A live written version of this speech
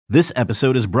This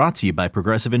episode is brought to you by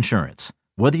Progressive Insurance.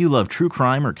 Whether you love true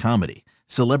crime or comedy,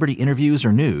 celebrity interviews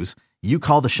or news, you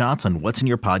call the shots on what's in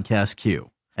your podcast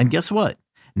queue. And guess what?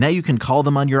 Now you can call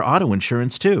them on your auto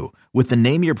insurance too with the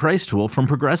Name Your Price tool from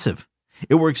Progressive.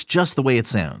 It works just the way it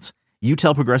sounds. You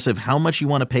tell Progressive how much you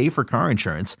want to pay for car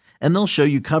insurance, and they'll show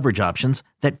you coverage options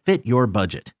that fit your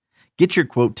budget. Get your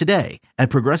quote today at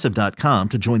Progressive.com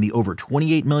to join the over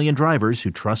 28 million drivers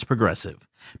who trust Progressive.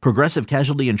 Progressive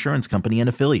Casualty Insurance Company and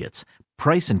Affiliates.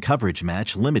 Price and coverage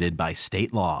match limited by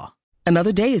state law.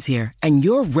 Another day is here, and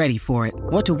you're ready for it.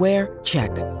 What to wear?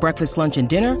 Check. Breakfast, lunch, and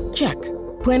dinner? Check.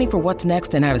 Planning for what's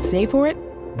next and how to save for it?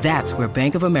 That's where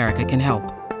Bank of America can help.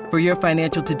 For your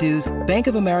financial to-dos, Bank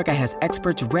of America has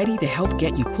experts ready to help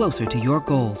get you closer to your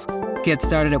goals. Get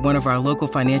started at one of our local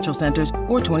financial centers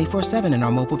or 24/7 in our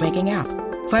mobile banking app.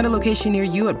 Find a location near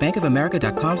you at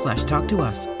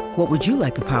bankofamerica.com/talktous. What would you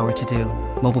like the power to do?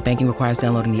 Mobile banking requires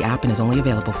downloading the app and is only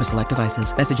available for select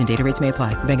devices. Message and data rates may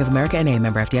apply. Bank of America N.A.,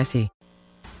 member FDIC.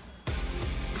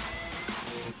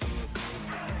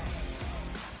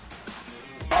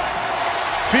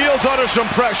 Fields under some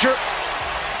pressure.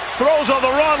 Throws on the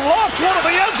run. Lofts one of the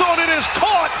end zone. It is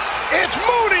caught. It's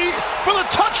Mooney for the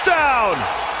touchdown.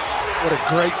 What a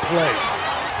great play.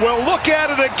 We'll look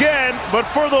at it again, but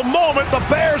for the moment, the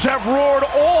Bears have roared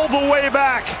all the way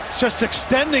back. Just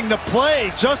extending the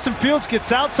play. Justin Fields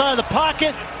gets outside the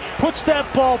pocket, puts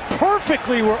that ball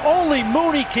perfectly where only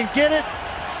Mooney can get it.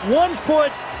 1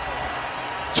 foot,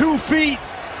 2 feet.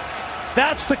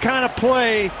 That's the kind of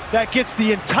play that gets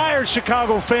the entire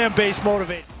Chicago fan base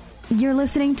motivated. You're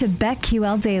listening to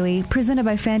BetQL Daily, presented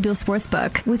by FanDuel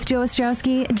Sportsbook, with Joe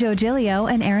Ostrowski, Joe Giglio,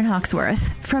 and Aaron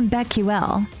Hawksworth from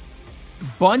BetQL.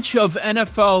 Bunch of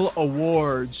NFL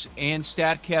awards and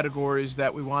stat categories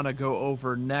that we want to go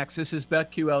over next. This is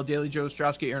BetQL Daily. Joe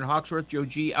Ostrowski, Aaron Hawksworth. Joe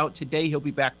G out today. He'll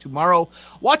be back tomorrow.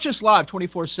 Watch us live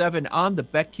 24/7 on the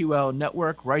BetQL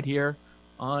network right here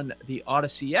on the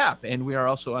Odyssey app. And we are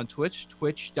also on Twitch,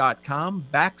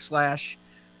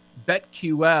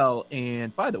 twitch.com/BetQL.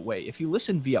 And by the way, if you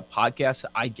listen via podcast,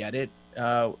 I get it.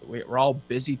 We're all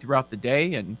busy throughout the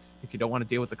day, and if you don't want to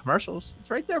deal with the commercials, it's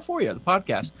right there for you, the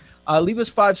podcast. Leave us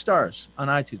 5 stars on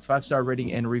iTunes, 5-star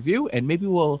rating and review, and maybe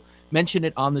we'll mention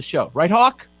it on the show. Right,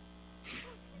 Hawk?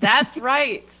 That's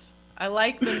right. I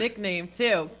like the nickname,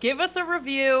 too. Give us a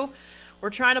review. We're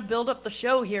trying to build up the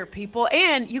show here, people.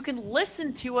 And you can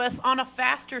listen to us on a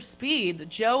faster speed.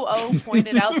 Joe O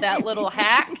pointed out that little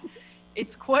hack.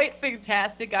 It's quite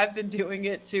fantastic. I've been doing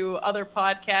it to other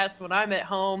podcasts when I'm at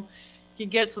home. You can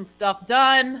get some stuff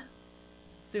done.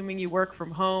 Assuming you work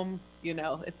from home, you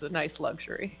know, it's a nice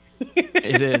luxury.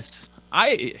 It is.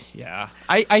 I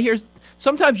hear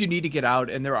sometimes you need to get out,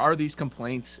 and there are these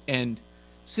complaints. And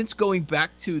since going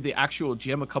back to the actual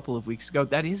gym a couple of weeks ago,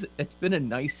 it's been a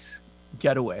nice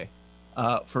getaway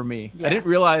for me. Yeah. I didn't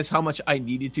realize how much I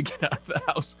needed to get out of the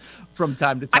house from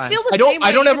time to time. I feel the same way.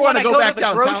 I don't ever want to go back to the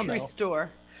downtown, grocery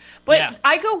store. But yeah.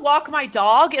 I go walk my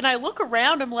dog, and I look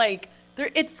around. I'm like,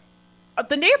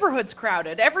 the neighborhood's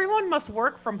crowded. Everyone must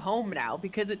work from home now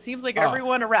because it seems like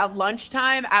everyone around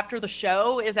lunchtime after the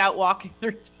show is out walking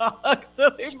their dog. So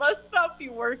they must not be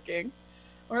working,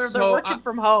 or they're working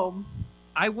from home.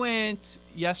 I went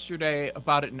yesterday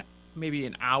about maybe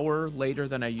an hour later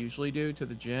than I usually do to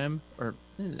the gym, or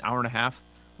an hour and a half.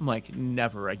 I'm like,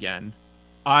 never again.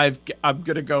 I'm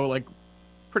gonna go like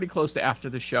pretty close to after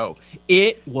the show.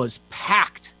 It was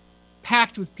packed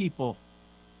with people.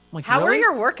 Like, how really? are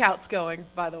your workouts going,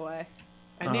 by the way?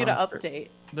 I need an update.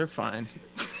 They're fine.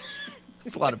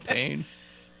 It's a lot of pain.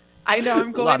 I know,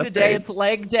 I'm going today. It's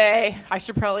leg day. I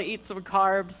should probably eat some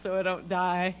carbs so I don't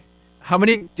die. How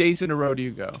many days in a row do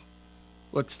you go?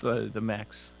 What's the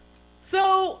max?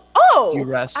 So, do you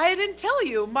rest? I didn't tell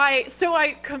you. So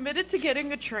I committed to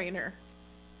getting a trainer.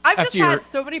 I've just had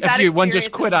so many bad experiences one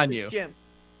just quit on with you. this gym.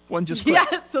 One just quit.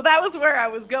 Yeah, so that was where I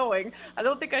was going. I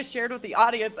don't think I shared with the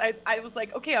audience. I was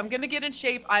like, okay, I'm going to get in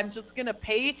shape. I'm just going to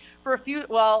pay for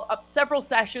several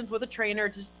sessions with a trainer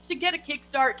just to get a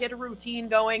kickstart, get a routine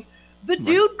going. The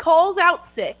dude calls out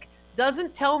sick,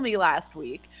 doesn't tell me last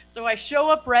week. So I show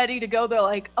up ready to go. They're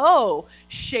like, oh,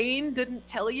 Shane didn't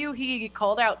tell you he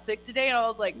called out sick today? And I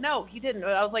was like, no, he didn't.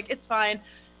 I was like, it's fine.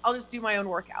 I'll just do my own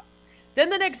workout. Then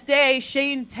the next day,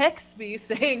 Shane texts me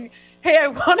saying, hey, I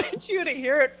wanted you to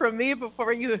hear it from me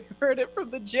before you heard it from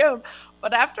the gym.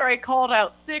 But after I called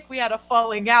out sick, we had a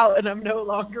falling out, and I'm no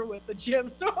longer with the gym.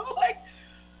 So I'm like,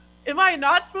 am I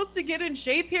not supposed to get in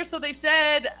shape here? So they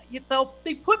said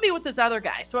they put me with this other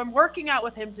guy. So I'm working out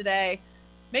with him today.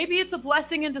 Maybe it's a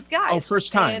blessing in disguise. Oh,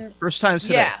 first time. First time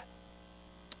today. Yeah.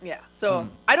 Yeah. So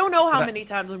I don't know how many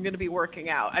times I'm going to be working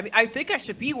out. I mean, I think I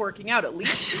should be working out at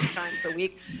least 3 times a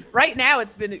week. Right now,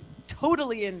 it's been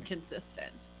totally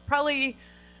inconsistent. Probably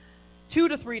 2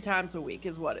 to 3 times a week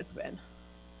is what it's been.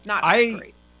 Not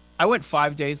great. I went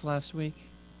 5 days last week.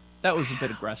 That was a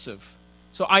bit aggressive.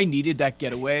 So I needed that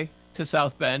getaway to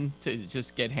South Bend to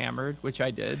just get hammered, which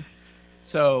I did.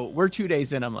 So we're 2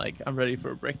 days in. I'm like, I'm ready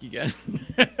for a break again.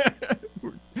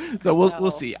 So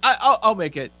we'll see. I'll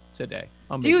make it today.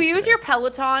 Do you use your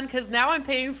Peloton? Because now I'm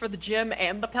paying for the gym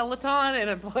and the Peloton, and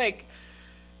I'm like,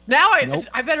 now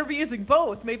I better be using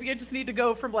both. Maybe I just need to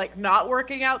go from like not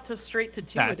working out to straight to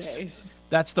 2 days.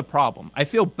 That's the problem. I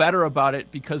feel better about it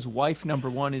because wife number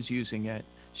 1 is using it.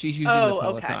 She's using the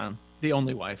Peloton. Okay. The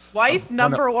only wife. Wife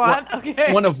number one?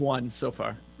 Okay. One of one so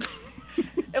far.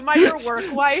 Am I your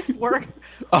work wife?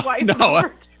 Wife no,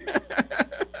 number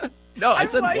 2? No, I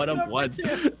said one of one.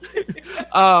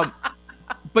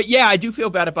 But yeah, I do feel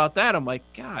bad about that. I'm like,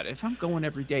 God, if I'm going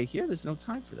every day here, there's no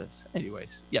time for this.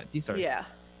 Anyways, yeah, these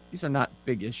are not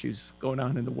big issues going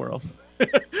on in the world.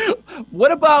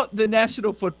 What about the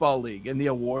National Football League and the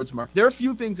awards market? There are a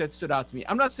few things that stood out to me.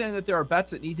 I'm not saying that there are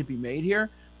bets that need to be made here,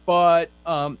 but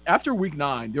after week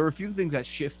 9, there were a few things that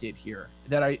shifted here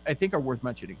that I think are worth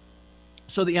mentioning.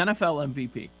 So the NFL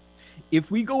MVP.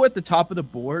 If we go at the top of the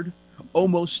board,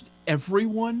 almost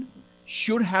everyone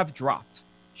should have dropped.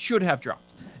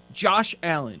 Josh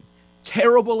Allen,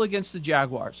 terrible against the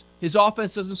Jaguars. His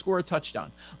offense doesn't score a touchdown.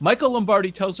 Michael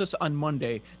Lombardi tells us on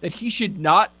Monday that he should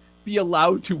not be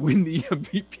allowed to win the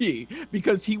MVP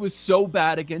because he was so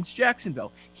bad against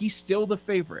Jacksonville. He's still the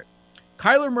favorite.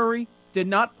 Kyler Murray did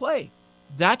not play.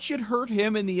 That should hurt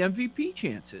him in the MVP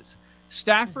chances.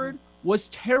 Stafford was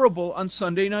terrible on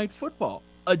Sunday Night Football.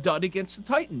 A dud against the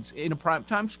Titans in a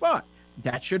primetime spot.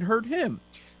 That should hurt him.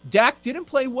 Dak didn't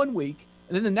play 1 week,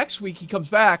 and then the next week he comes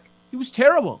back. He was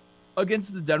terrible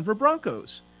against the Denver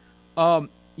Broncos.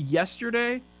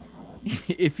 Yesterday,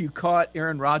 if you caught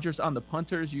Aaron Rodgers on the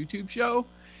Punters YouTube show,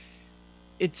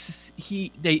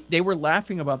 they were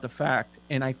laughing about the fact,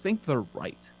 and I think they're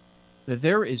right, that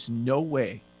there is no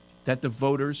way that the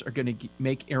voters are going to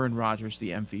make Aaron Rodgers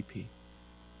the MVP.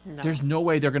 No. There's no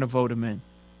way they're going to vote him in.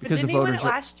 Because didn't the voters he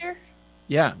win it last year?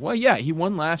 Yeah, well, yeah, he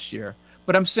won last year.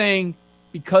 But I'm saying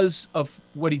because of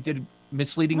what he did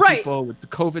misleading people with the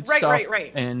COVID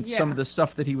stuff and some of the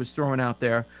stuff that he was throwing out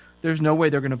there, there's no way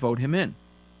they're going to vote him in.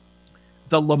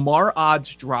 The Lamar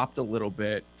odds dropped a little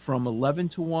bit from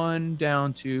 11-1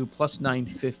 down to plus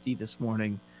 950 this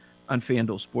morning on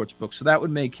FanDuel Sportsbook. So that would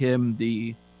make him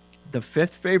the 5th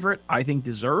favorite, I think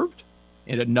deserved.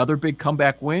 And another big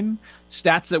comeback win.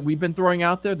 Stats that we've been throwing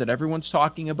out there that everyone's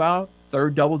talking about,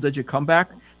 3rd double-digit comeback,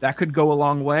 that could go a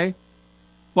long way.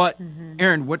 But,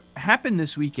 Aaron, what happened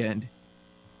this weekend,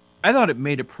 I thought it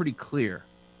made it pretty clear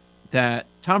that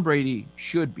Tom Brady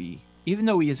should be, even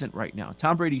though he isn't right now,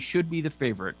 Tom Brady should be the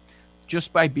favorite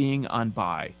just by being on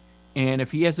bye. And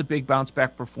if he has a big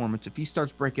bounce-back performance, if he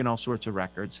starts breaking all sorts of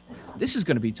records, this is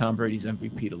going to be Tom Brady's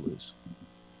MVP to lose.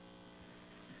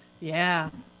 Yeah,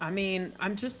 I mean,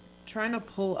 I'm just trying to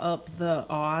pull up the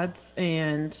odds,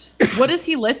 and what is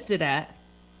he listed at?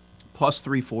 Plus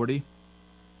 340.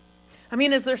 I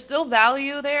mean, is there still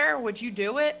value there? Would you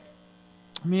do it?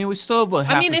 I mean, we still have a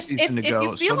half a season to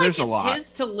go, if you feel so like there's a lot. It's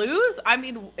his to lose, I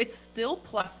mean, it's still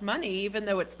plus money, even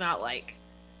though it's not like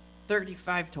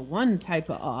 35-1 type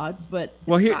of odds, but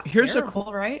here's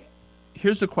terrible, right?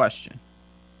 Here's the question.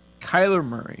 Kyler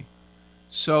Murray.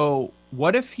 So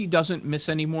what if he doesn't miss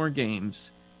any more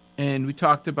games? And we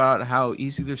talked about how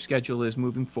easy their schedule is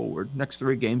moving forward. Next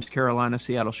 3 games, Carolina,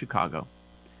 Seattle, Chicago.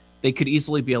 They could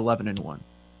easily be 11-1.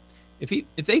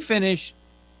 If they finish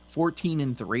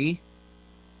 14-3,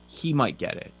 he might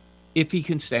get it. If he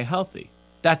can stay healthy.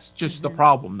 That's just the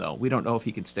problem, though. We don't know if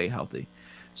he can stay healthy.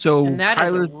 So and that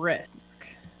is a risk.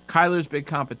 Kyler's big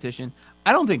competition.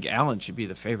 I don't think Allen should be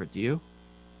the favorite. Do you?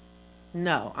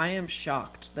 No, I am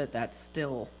shocked that that's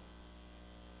still...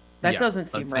 That doesn't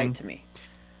seem right to me.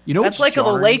 You know, that's like the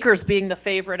Lakers being the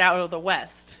favorite out of the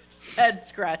West. Head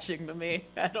scratching to me.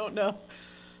 I don't know.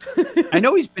 I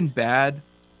know he's been bad,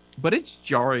 but it's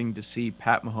jarring to see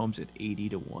Pat Mahomes at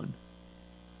 80-1.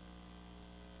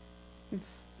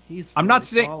 He's I'm not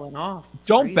saying falling off.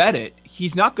 Don't crazy. bet it.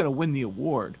 He's not going to win the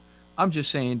award. I'm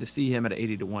just saying to see him at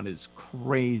 80-1 is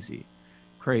crazy.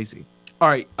 Crazy. All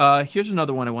right, here's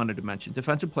another one I wanted to mention.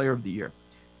 Defensive Player of the Year.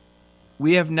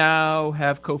 We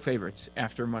have co-favorites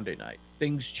after Monday night.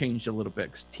 Things changed a little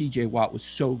bit because T.J. Watt was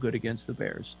so good against the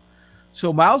Bears.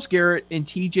 So Myles Garrett and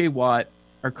T.J. Watt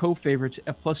are co-favorites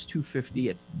at plus 250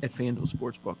 at FanDuel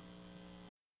Sportsbook.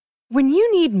 When you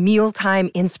need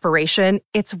mealtime inspiration,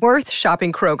 it's worth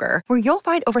shopping Kroger, where you'll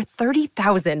find over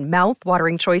 30,000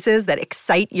 mouth-watering choices that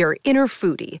excite your inner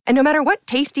foodie. And no matter what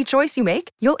tasty choice you make,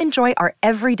 you'll enjoy our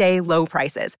everyday low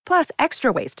prices, plus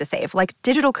extra ways to save, like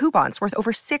digital coupons worth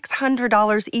over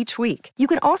 $600 each week. You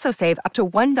can also save up to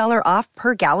 $1 off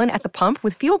per gallon at the pump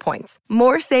with fuel points.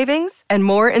 More savings and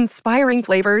more inspiring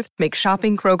flavors make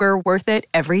shopping Kroger worth it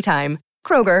every time.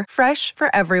 Kroger, fresh for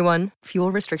everyone.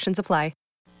 Fuel restrictions apply.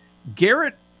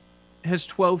 Garrett has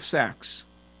 12 sacks.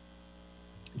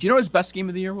 Do you know what his best game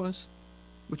of the year was?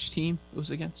 Which team it was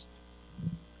against?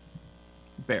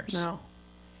 Bears. No.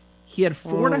 He had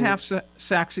 4.5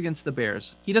 sacks against the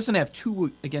Bears. He doesn't have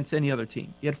 2 against any other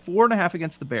team. He had 4.5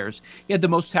 against the Bears. He had the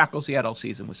most tackles he had all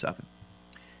season with 7.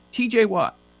 TJ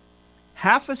Watt,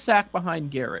 half a sack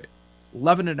behind Garrett,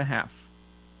 11.5.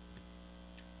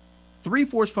 3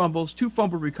 forced fumbles, 2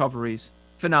 fumble recoveries,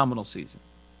 phenomenal season.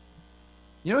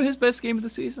 You know his best game of the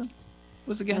season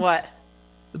was against? What?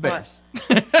 The Bears.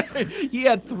 He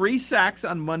had 3 sacks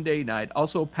on Monday night,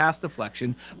 also a pass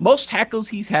deflection. Most tackles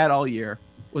he's had all year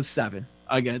was 7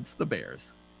 against the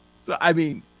Bears. So, I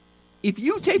mean, if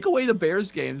you take away the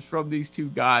Bears games from these 2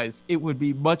 guys, it would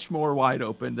be much more wide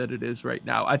open than it is right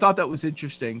now. I thought that was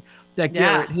interesting that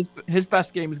Garrett, his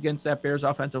best game is against that Bears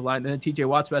offensive line, and then TJ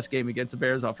Watt's best game against the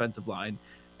Bears offensive line.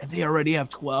 And they already have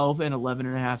 12 and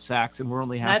 11.5 sacks, and we're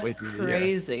only halfway through the year. That's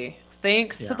crazy.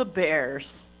 Thanks to the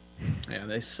Bears. Yeah,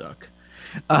 they suck.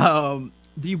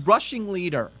 The rushing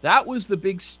leader, that was the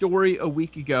big story a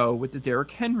week ago with the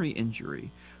Derrick Henry injury.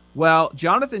 Well,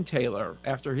 Jonathan Taylor,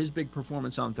 after his big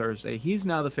performance on Thursday, he's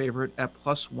now the favorite at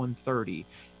plus 130.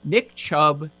 Nick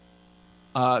Chubb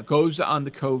goes on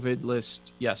the COVID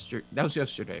list yesterday. That was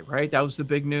yesterday, right? That was the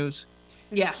big news.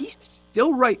 Yeah. He's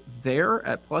still right there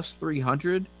at plus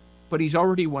 300, but he's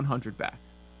already 100 back.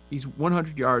 He's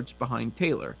 100 yards behind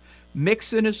Taylor.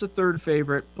 Mixon is the third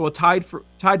favorite. Well, tied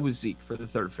with Zeke for the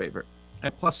third favorite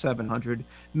at plus 700.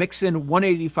 Mixon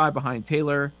 185 behind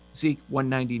Taylor. Zeke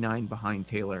 199 behind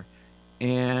Taylor.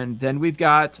 And then we've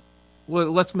got,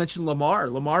 well, let's mention Lamar.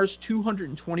 Lamar's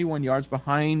 221 yards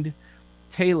behind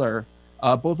Taylor.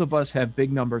 Both of us have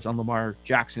big numbers on Lamar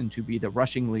Jackson to be the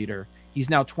rushing leader. He's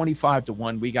now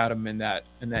 25-1. We got him in that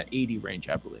 80 range,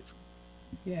 I believe.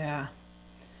 Yeah.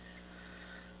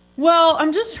 Well,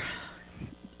 I'm just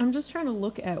trying to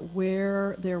look at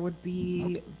where there would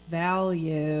be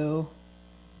value.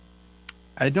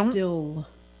 I don't still.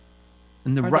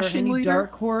 In the rushing leader,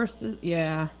 dark horses.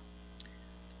 Yeah.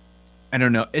 I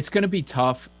don't know. It's going to be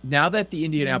tough now that the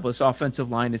Indianapolis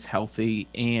offensive line is healthy,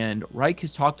 and Reich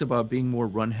has talked about being more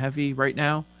run heavy right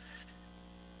now.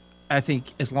 I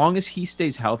think as long as he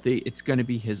stays healthy, it's going to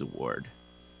be his award.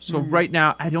 So right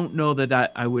now, I don't know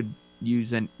that I would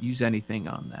use anything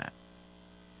on that.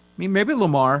 I mean, maybe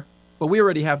Lamar, but we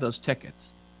already have those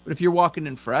tickets. But if you're walking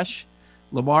in fresh,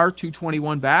 Lamar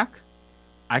 221 back,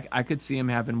 I could see him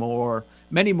having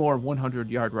many more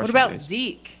 100-yard rushing. What about days.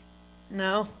 Zeke?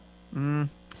 No.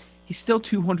 He's still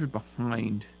 200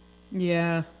 behind.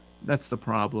 Yeah. That's the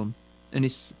problem. And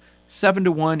he's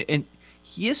 7-1, and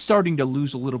he is starting to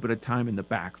lose a little bit of time in the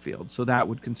backfield, so that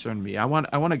would concern me. I want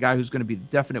a guy who's going to be the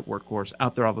definite workhorse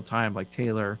out there all the time, like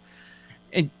Taylor.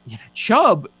 And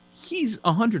Chubb, he's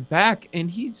 100 back, and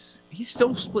he's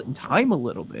still splitting time a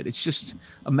little bit. It's just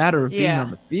a matter of being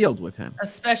on the field with him.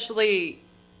 Especially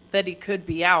that he could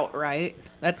be out, right?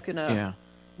 That's going to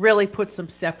really put some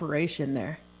separation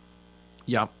there.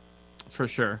 Yeah, for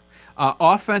sure.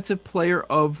 Offensive player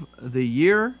of the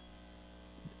year,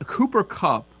 Cooper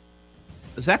Kupp.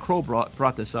 Zach Kroll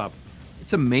brought this up.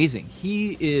 It's amazing.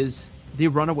 He is the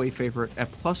runaway favorite at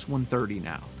plus 130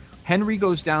 now. Henry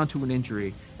goes down to an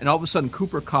injury, and all of a sudden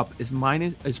Cooper Kupp is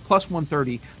plus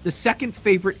 130. The second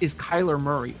favorite is Kyler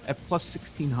Murray at plus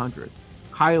 1,600.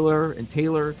 Kyler and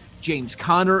Taylor, James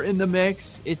Conner in the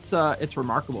mix. It's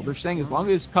remarkable. They're saying as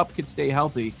long as Kupp can stay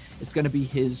healthy, it's going to be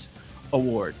his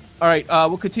award. All right,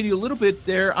 we'll continue a little bit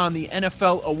there on the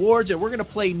NFL awards, and we're going to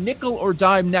play Nickel or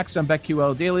Dime next on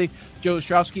BetQL Daily. Joe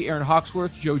Ostrowski, Aaron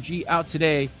Hawksworth, Joe G out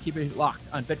today. Keep it locked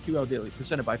on BetQL Daily,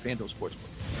 presented by FanDuel Sportsbook.